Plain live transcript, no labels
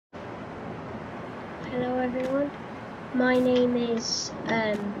My name is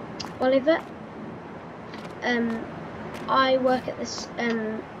Oliver. I work at this.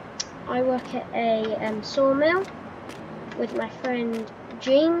 I work at a sawmill with my friend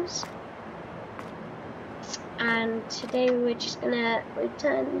James, and today we're just gonna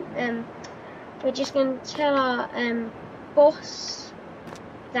return. We're just gonna tell our boss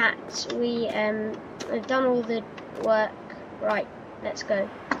that we've done all the work. Right, let's go.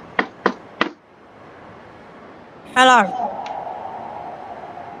 Hello.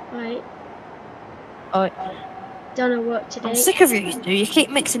 Right, Alright. done our work today. I'm sick of you two. You keep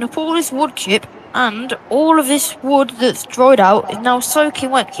mixing up all this wood chip and all of this wood that's dried out is now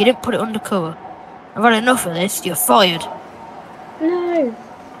soaking wet. You didn't put it under cover. I've had enough of this. You're fired. No,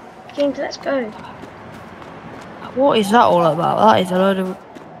 James, let's go. What is that all about? That is a load of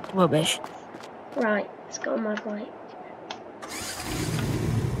rubbish. Right, let's go on my bike.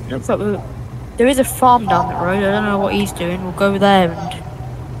 Looks like there is a farm down the road. I don't know what he's doing. We'll go there and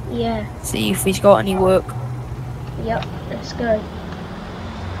Yeah. see if he's got any work. Yep, let's go.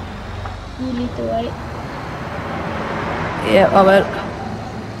 You lead the way. Yeah, I will.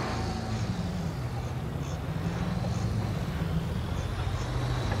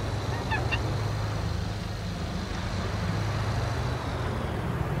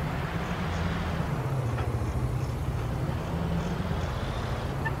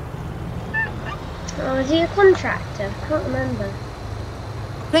 Oh, is he a contractor? I can't remember.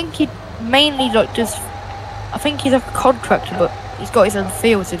 I think he mainly like does. I think he's like a contractor, but he's got his own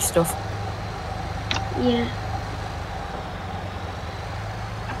fields and stuff. Yeah.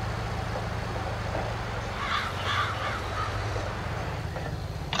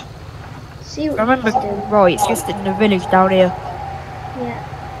 See what I remember he's doing. right. It's just in the village down here. Yeah.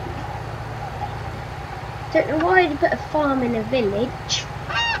 Don't know why they put a farm in a village.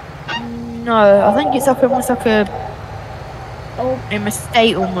 No, I think it's like almost like a Oh,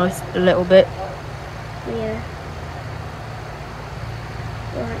 estate almost a little bit. yeah.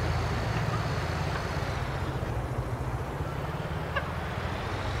 Right.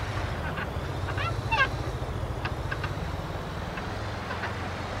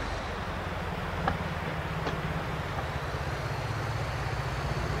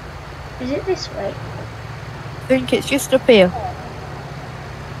 Is it this way? I think it's just up here.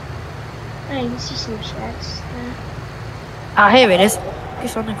 Oh, you can see some sheds there. Ah, here it is.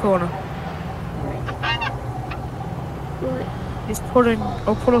 Just on the corner. Right. Just pull in.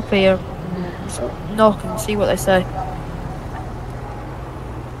 I'll pull up here and just knock and see what they say.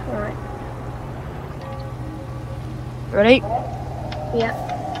 Right. Ready? Yep.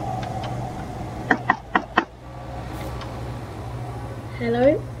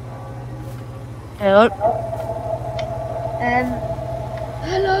 Hello? Hello.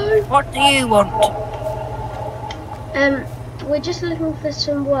 Hello? What do you want? We're just looking for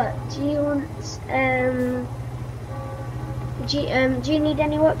some work. Do you want, do you need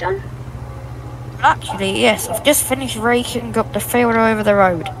any work done? Actually, yes. I've just finished raking up the field over the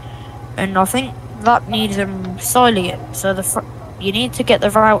road, and I think that needs siling it. So you need to get the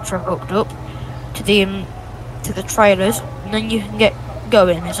voucher hooked up to the trailers, and then you can get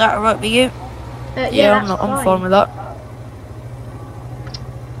going. Is that alright with you? Yeah, I'm fine with that.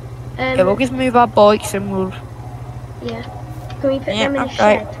 Yeah, we'll just move our bikes and we'll. Yeah. Can we put them in Okay.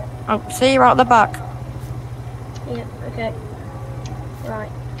 a shed? I'll see you out the back. Yeah, okay.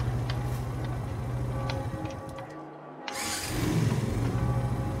 Right.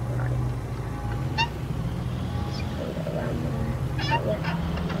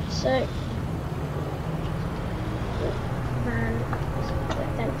 So,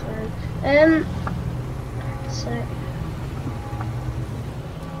 thanks, man. So.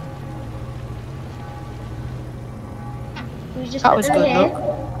 That was good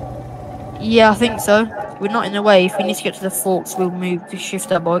luck. Yeah, I think so. We're not in the way. If we need to get to the forks, we'll move to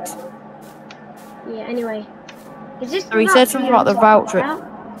shift our bikes. Yeah, anyway. Is this So he said something about the voucher.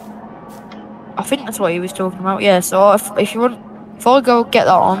 I think that's what he was talking about, yeah. So if I go get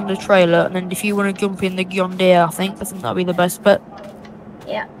that on the trailer, and then if you want to jump in the John Deere, I think that'll be the best bet.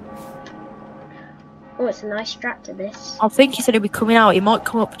 Yeah. Oh, it's a nice strap to this. I think he said he'd be coming out. He might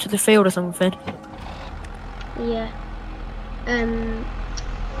come up to the field or something. Yeah.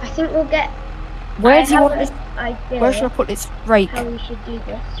 I think we'll get. Where do you want this? Idea where should I put this rake? How we should do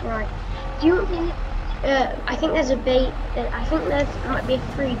this, right? Do you want me? I think there's a bay. I think there might be a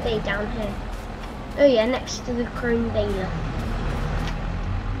free bay down here. Oh yeah, next to the chrome baler.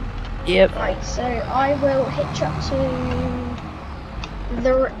 Yep. Right, so I will hitch up to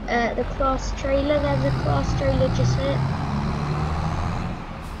the class trailer. There's a class trailer just here,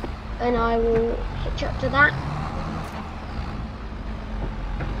 and I will hitch up to that.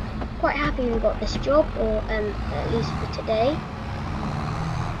 quite happy we got this job, or at least for today.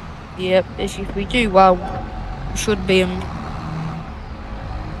 Yep, if we do well, we should be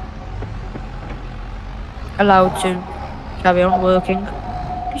allowed to carry on working.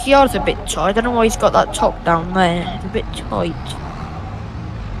 His yard's a bit tight. I don't know why he's got that top down there. It's a bit tight.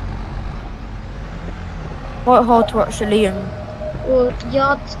 Quite hard to actually Well,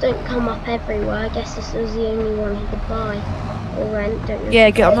 yards don't come up everywhere. I guess this was the only one he could buy or rent, don't you? yeah,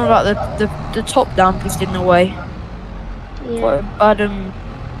 get on like the top down piece in the way. Yeah. Quite a bad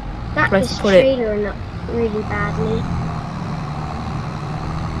Back place this to put it. trailer up really badly.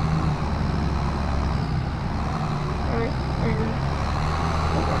 Right,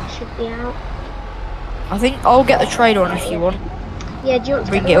 that should be out. I think I'll get the trailer on if you want. Yeah, do you want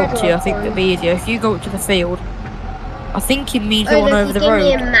to Bring get it the up red to you. I rod think one? it'll be easier if you go up to the field. I think it means the Oh, one look, over he the gave road.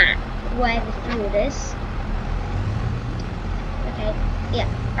 me a map where the field is. Okay, yeah,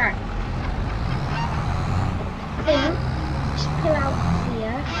 alright. Then, just pull out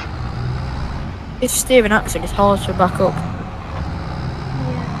here. It's steering axle. It's hard to back up.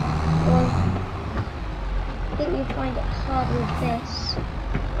 Yeah, well, I think you find it harder with this.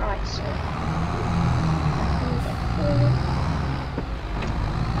 Right, so. Get through.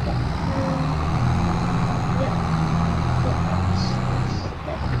 Get through. Yep.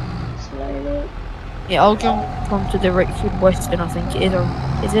 Slowly. Yeah, I'll jump onto the Richard Western. I think it is.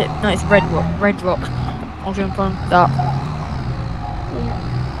 Is it? No, it's Red Rock. Red Rock. I'll jump on that. Yeah.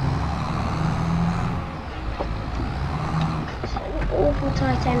 It's an awful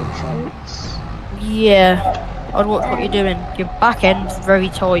tight entrance. Yeah, I'd watch what you're doing. Your back end's very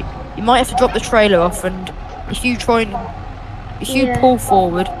tight. You might have to drop the trailer off, and if you try and pull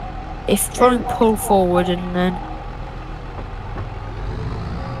forward, try and pull forward, and then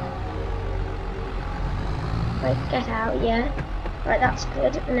Right, get out, yeah. Right, that's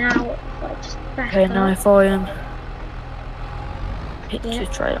good. Now, if I just back okay, up. now if I hit the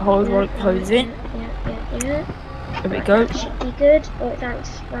trailer, hold right, close in. Yeah. There we go. That should be good. Oh, thanks.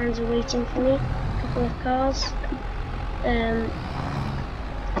 Vans are waiting for me. A couple of cars.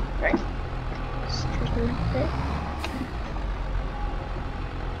 Right. Straighten up a bit.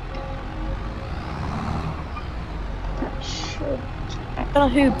 That should. I don't know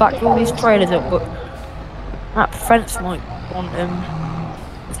who backed all these trailers up, but that fence might want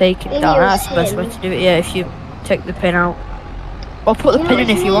taken Maybe down. it was That's the best way him. to do it. Yeah, if you take the pin out. I'll put the You know pin what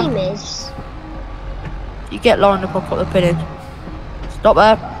in if you want. his name is? You get lined up, I'll put the pin in. Stop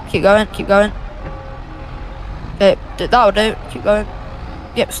there. Keep going. Keep going. Okay, that'll do. Keep going.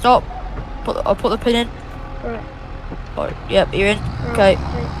 Yep, stop. I'll put the pin in. Right. Oh, yep, you're in. Right, Okay.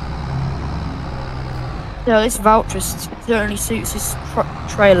 Yeah, this voucher certainly suits this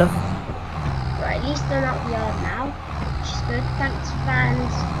trailer. Right, at least I'm out the yard now, which is good. Thanks,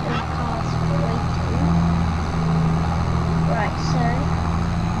 fans and cars for waiting. Right, so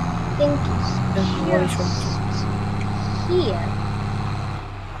I think it's just here.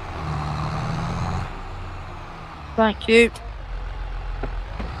 Thank you.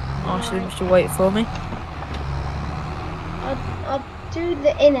 Nice of him to wait for me. I'll do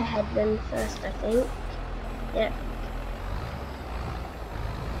the inner headland first, I think. Yeah.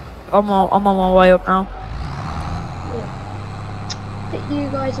 I'm on my way up now. Yeah. Put you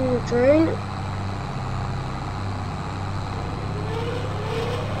guys in the drone.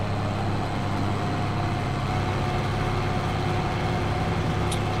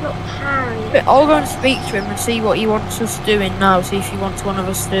 It's not powering. I'll go and speak to him and see what he wants us doing now. See if he wants one of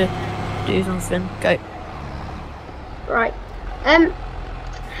us to do something. Go. Right.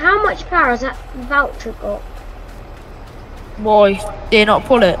 How much power has that voucher got? Why? Did he not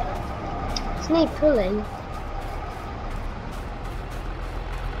pull it? It's need pulling.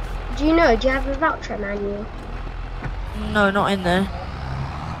 Do you know? Do you have a voucher manual? No, not in there.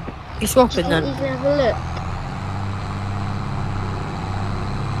 You swapping then? You can have a look.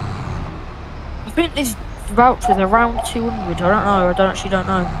 I think this voucher's around 200. I actually don't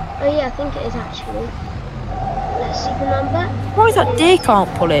know. Oh yeah, I think it is actually. Let's see the number. Why is that deer can't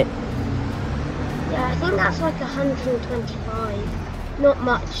pull it? Yeah, I think that's like 125. Not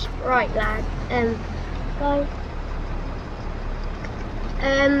much. Right, lad. Guys.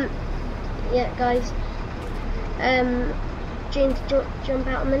 Yeah, guys. James, jump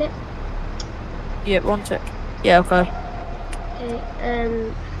out a minute. Yeah, 1 sec. Yeah, okay.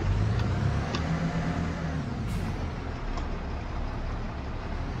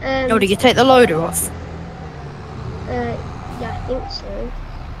 Okay, No, did you take the loader off? yeah, I think so.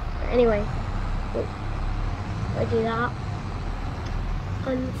 But anyway, I do that.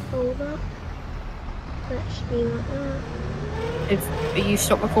 Unfold that. That should be like that. If you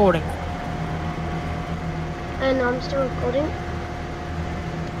stop recording. And I'm still recording.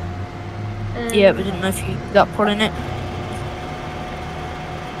 Yeah, but I didn't know if you that pulling it.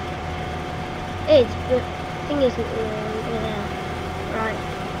 It is, but the thing isn't really there. Right.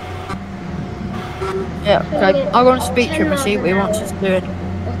 Yeah, okay. I'll go and speak to 10 him and see miles what he an wants hour, us doing.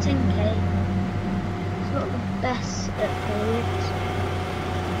 or 10k. It's not the best at playing it.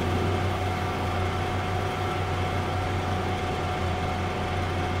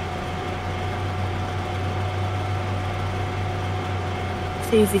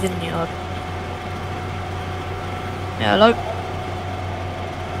 See if he's in the yard. Yeah, hello.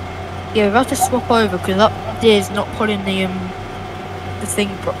 Yeah, we've got to swap over because that deer's not pulling the thing,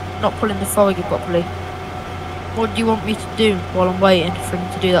 not pulling the forage properly. What do you want me to do while I'm waiting for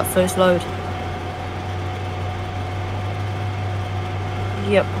him to do that first load?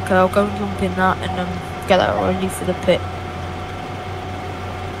 Yep, okay, I'll go and jump in that and get that ready for the pit.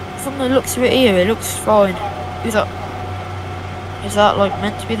 From the looks of it here, it looks fine. Is that like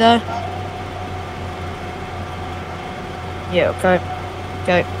meant to be there? Yeah, okay.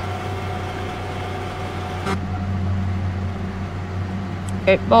 Okay.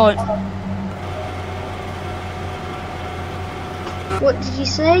 Okay, bye. What did you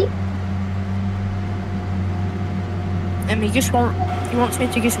say? He wants me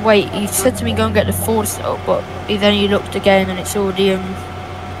to just wait. He said to me go and get the Ford set up, but then he looked again and it's already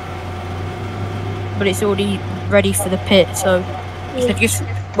but it's already ready for the pit, so he said just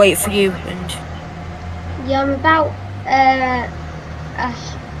wait for you and Yeah, I'm about a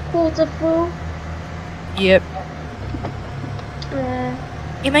 3:45. yep.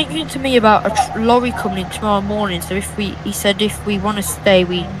 He mentioned to me about a lorry coming in tomorrow morning, so he said if we want to stay, if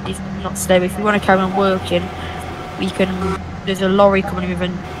we want to carry on working, we can, there's a lorry coming in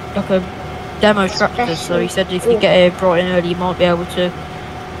with like a demo tractor, so he said if you get here bright and early, you might be able to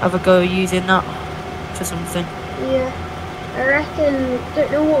have a go using that for something. Yeah, I reckon,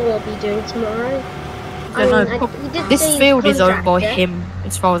 don't know what we'll be doing tomorrow. I don't know, this field is owned by him,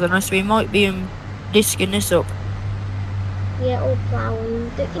 as far as I know, so he might be disking this up. Yeah, or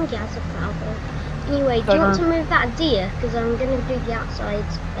ploughing. Don't think he has a plough though. Anyway, do you want to move that deer? Because I'm going to do the outside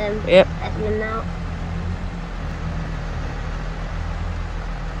yep. Edmund now.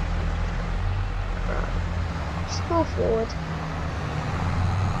 Right. Just go forward.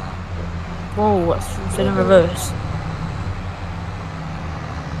 Whoa, that's something in reverse.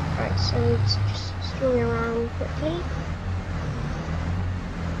 Right, so let's just swing around quickly.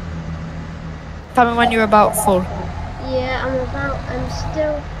 Tell me when you're about full. Yeah, I'm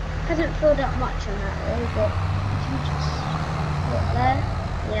still, hasn't filled up much on that though, but if you just look there,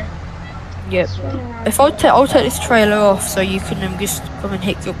 yeah. Yep. If I'll take this trailer off so you can just come and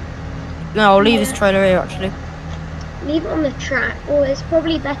hit your... No, I'll leave this trailer here actually. Leave it on the track, or it's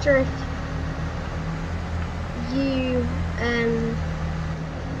probably better if you,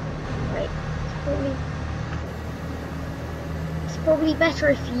 wait, it's probably better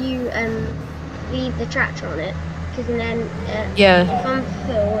if you, leave the tractor on it. Because then, yeah. if I'm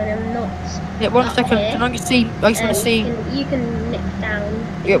full and I'm not. Yeah, 1 second. Here, can I just see? I just want to see. You can nick down.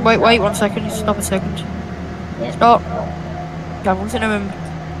 Yeah, wait 1 second. Stop a second. Yeah. Stop. Okay, I'm going to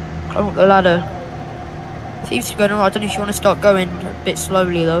climb up the ladder. Seems to be going alright. I don't know if you want to start going a bit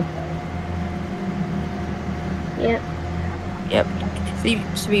slowly though. Yeah. Yep.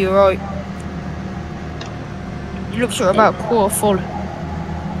 Seems to be alright. It looks like about quarter full.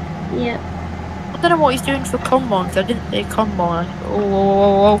 Yeah. I don't know what he's doing for combine, because I didn't say combine.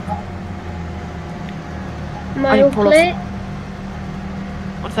 Oh. Mile clear.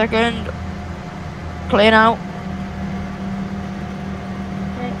 1 second. Clear now.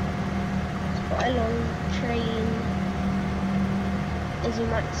 Okay. It's quite a long train, as you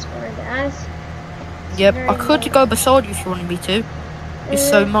might describe it as. Yep, I could go beside you if you wanted me to. Just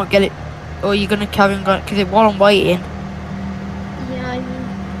so you might get it. Or you're going to carry on going, because while I'm waiting. Yeah, I mean.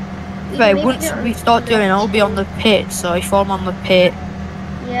 Okay, once we start doing it, I'll be on the pit, so if I'm on the pit...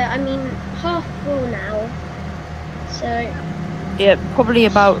 Yeah, I mean, half full now, so... Yeah, probably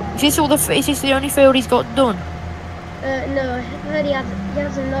about... Is this the only field he's got done? No, I heard he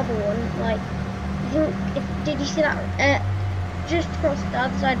has another one, like... I think, did you see that? Just across the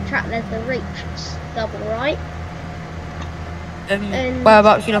other side of the track, there's the reach stubble, right?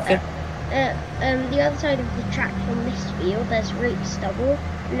 Whereabouts you looking? The other side of the track from this field, there's reach stubble.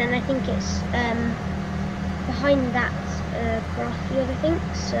 And then I think it's behind that grass field, I think.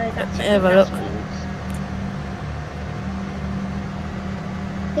 So that's have a look.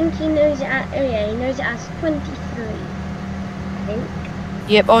 I think he knows it at, oh yeah, he knows it as 23, I think.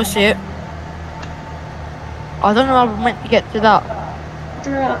 Yep, I see it. I don't know how we're meant to get to that.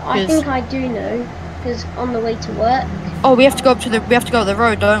 I think I do know, because on the way to work. Oh, we have to go up the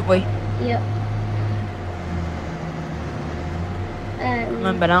road, don't we? Yep.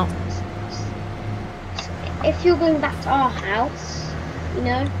 Remember now. If you're going back to our house, you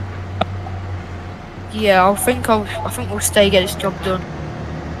know. Yeah, I think we'll stay, get this job done.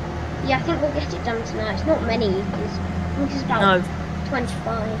 Yeah, I think we'll get it done tonight. It's not many, because I think it's about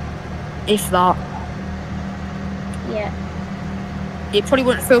 25. If that. Yeah. It probably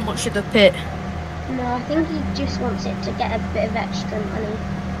wouldn't fill much of the pit. No, I think he just wants it to get a bit of extra money.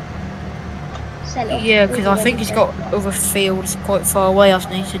 Sell it off. Yeah, because I think he's got other fields quite far away,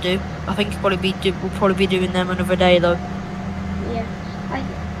 hasn't he, to do. I think we'll probably be doing them another day, though. Yeah.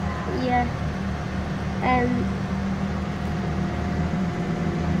 Yeah.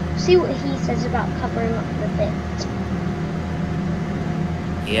 See what he says about covering up the bit.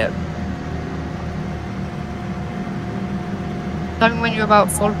 Yep. Tell me when you're about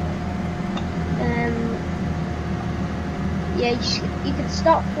full. Yeah, you could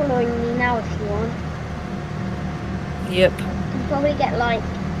start following me now if you want. Yep. You can probably get like...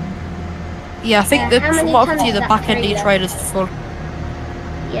 Yeah, I think from what I can see, the back end of your trailer's full.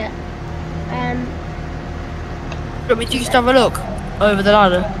 Yeah. Want me to just have a look over the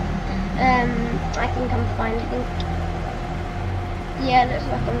ladder? I think I'm fine, I think. Yeah, looks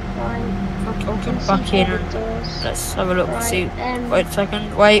like I'm fine. I'll jump back in and let's have a look and see. Wait a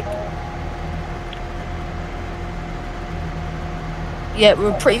second, wait. Yeah,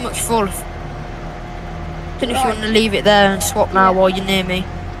 we're pretty much full. Don't know if you want to leave it there and swap now while you're near me.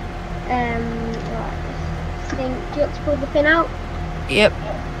 Right. Do you want to pull the pin out? Yep.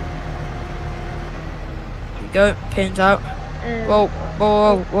 Here we go, pin's out. Whoa,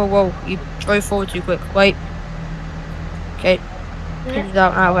 whoa, whoa, whoa, whoa. You drove forward too quick. Wait. Okay. Pin's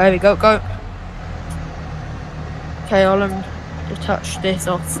out now. There we go, go. Okay, I'll detach this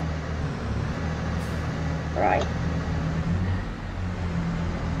off. Right.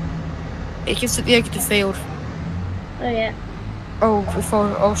 It's just at the edge of the field. Oh yeah. Oh,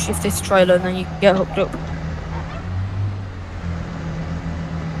 before I'll shift this trailer and then you can get hooked up.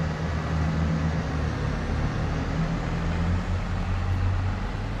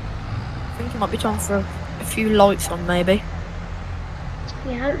 I think it might be time for a few lights on, maybe.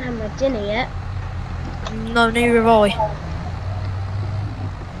 Yeah, I haven't had my dinner yet. No, neither have I.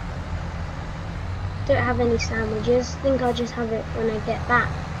 Don't have any sandwiches. I think I'll just have it when I get back.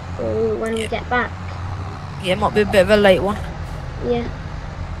 Or when we get back. Yeah, it might be a bit of a late one. Yeah.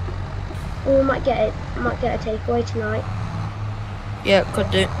 Or we might get a takeaway tonight. Yeah,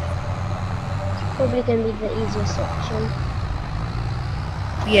 could do. It's probably going to be the easiest option.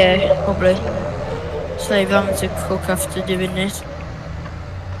 Yeah, probably. Save having to cook after doing this.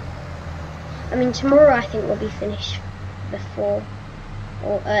 I mean, tomorrow I think we'll be finished before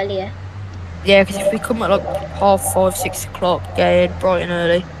or earlier. Yeah, because if we come at like 5:30, 6 o'clock, get in bright and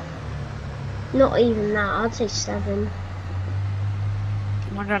early. Not even that, I'd say 7.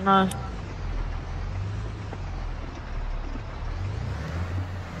 I don't know.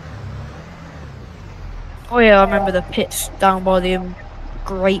 Oh yeah, I remember the pits down by the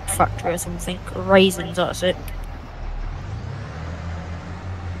grape factory or something. Raisins, that's it.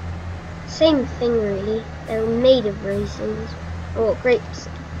 Same thing really. They're made of raisins. Or grapes.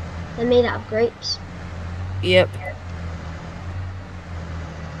 They're made out of grapes. Yep.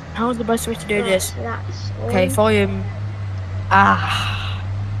 How's the best way to do this? So that's okay, if I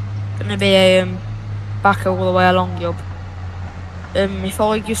gonna be a back all the way along job. If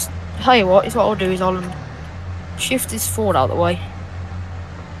I just tell you what I'll do is I'll shift this forward out of the way.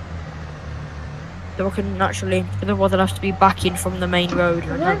 So I can actually, otherwise I'll have to be back in from the main road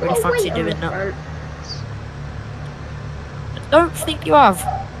and I don't really fancy doing that. I don't think you have.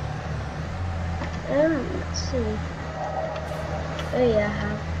 Let's see. Oh yeah, I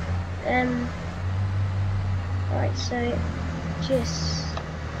have. Right, so just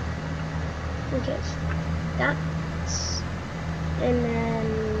I think it's that, and then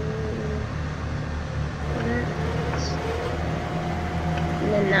that, and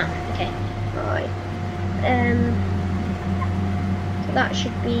then that. Okay, right. So that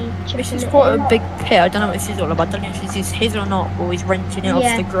should be. This is quite a big pit. I don't know what this is all about. I don't know if this is his or not, or he's renting it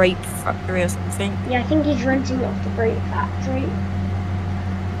off the grape factory or something. Yeah, I think he's renting it off the grape factory.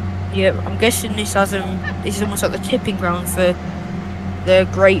 Yeah, I'm guessing this has this is almost like the tipping ground for the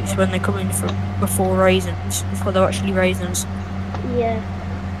grapes when they're coming from before raisins, before they're actually raisins. Yeah.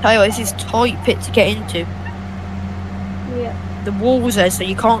 Tell you what, this is tight pit to get into. Yeah. The wall's there, so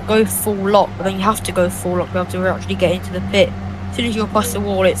you can't go full lock, but then you have to go full lock to be able to actually get into the pit. As soon as you're past the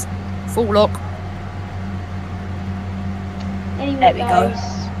wall, it's full lock. There we go.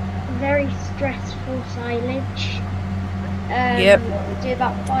 guys, very stressful silage. Yep. We'll do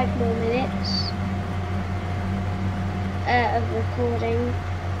about 5 more minutes of recording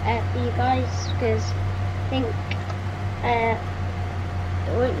for you guys, because I think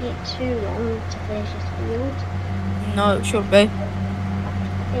it won't get too long to finish this field. No, it should be. I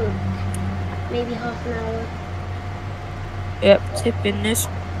think maybe half an hour. Yep, tipping this.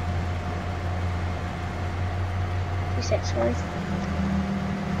 2 seconds, guys.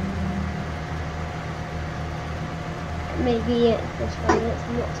 Maybe it's 5 minutes,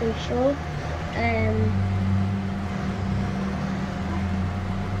 I'm not too sure.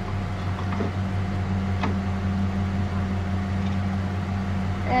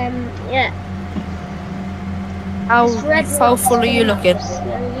 Yeah. How full are you looking?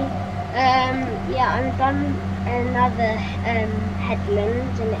 Yeah, I've done another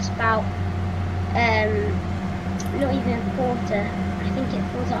headland, and it's about not even a quarter. I think it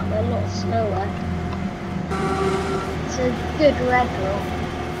fills up a lot slower. It's a good red rock.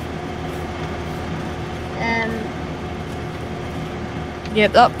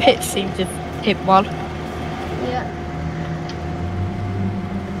 Yep, that pit seems to tip well. Yeah.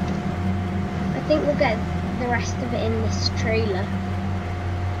 I think we'll get the rest of it in this trailer.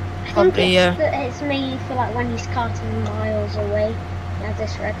 I think it's mainly for like when he's carting miles away. He has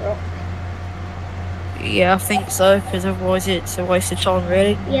this red rock. Yeah, I think so, because otherwise it's a waste of time,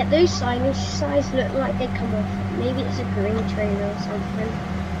 really. Yeah, those signs look like they come off. Maybe it's a green trailer or something.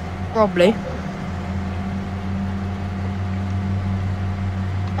 Probably.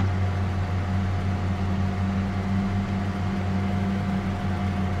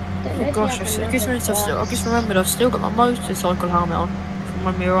 Oh gosh, I just remembered I've still got my motorcycle helmet on from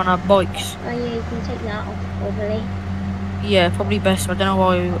when we were on our bikes. Oh yeah, you can take that off probably. Yeah, probably best. I don't know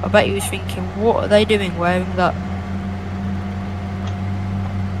why. I bet he was thinking, what are they doing wearing that?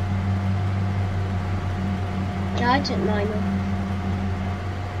 Yeah, I took mine off.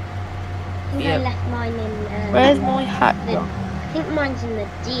 I think I left mine in... Where's my hat gone? I think mine's in the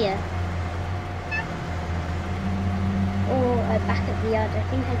deer. Or back at the yard. I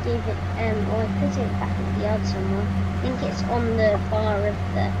think I gave it... or I put it back at the yard somewhere. I think it's on the bar of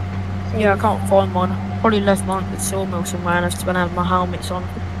the... thing. Yeah, I can't find mine. Probably left mine at the sawmill somewhere, and I've just been having my helmets on.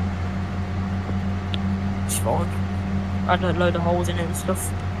 It's fine. I had a load of holes in it and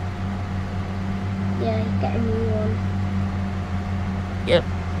stuff. Yeah, you get a new one. Yep.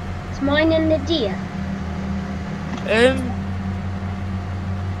 Is mine in the deer? I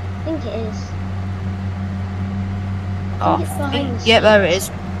think it is. Yeah, there it is.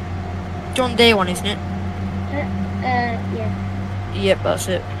 John Deere one, isn't it? Yeah. Yep, that's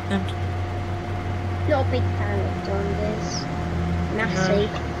it. And not a big fan of John Deere's. Massey.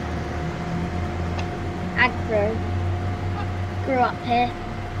 Agri. Grew up here.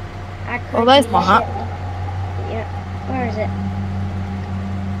 Agri. Oh, there's my hat. Yeah. Where is it?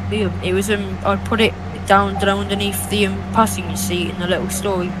 It was I put it down underneath the passenger seat in the little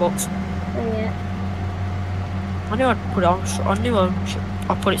storage box. Oh yeah. I knew I'd put it on. I knew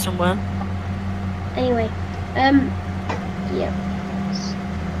I'd put it somewhere. Anyway, yeah.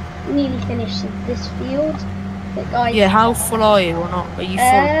 Nearly finished this field, but guys. Yeah, how full are you or not? Are you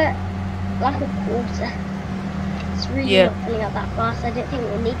full? Like a quarter. It's really not filling up that fast. I don't think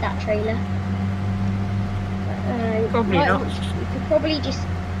we'll need that trailer. Probably not. You could probably just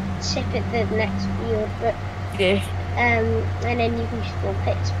chip it the next field, but yeah. And then you can just fill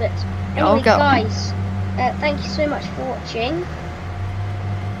pits. But anyway, guys, thank you so much for watching.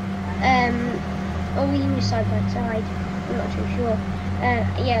 Or we can do side by side. I'm not too sure.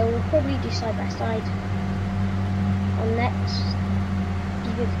 Yeah, we'll probably do side by side on next.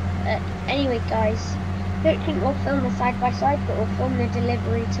 Anyway, guys, don't think we'll film the side by side, but we'll film the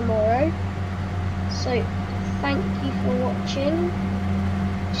delivery tomorrow. So, thank you for watching.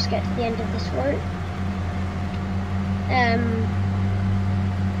 Just get to the end of this road.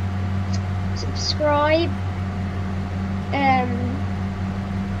 Subscribe.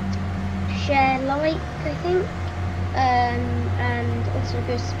 Share, like, I think. And also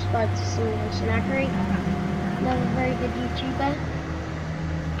go subscribe to Simulation Agri, another very good YouTuber.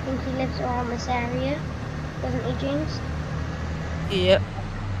 I think he lives around this area, doesn't he, James? Yep.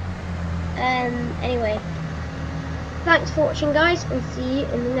 Anyway, thanks for watching, guys, and see you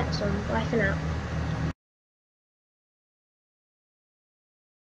in the next one. Bye for now.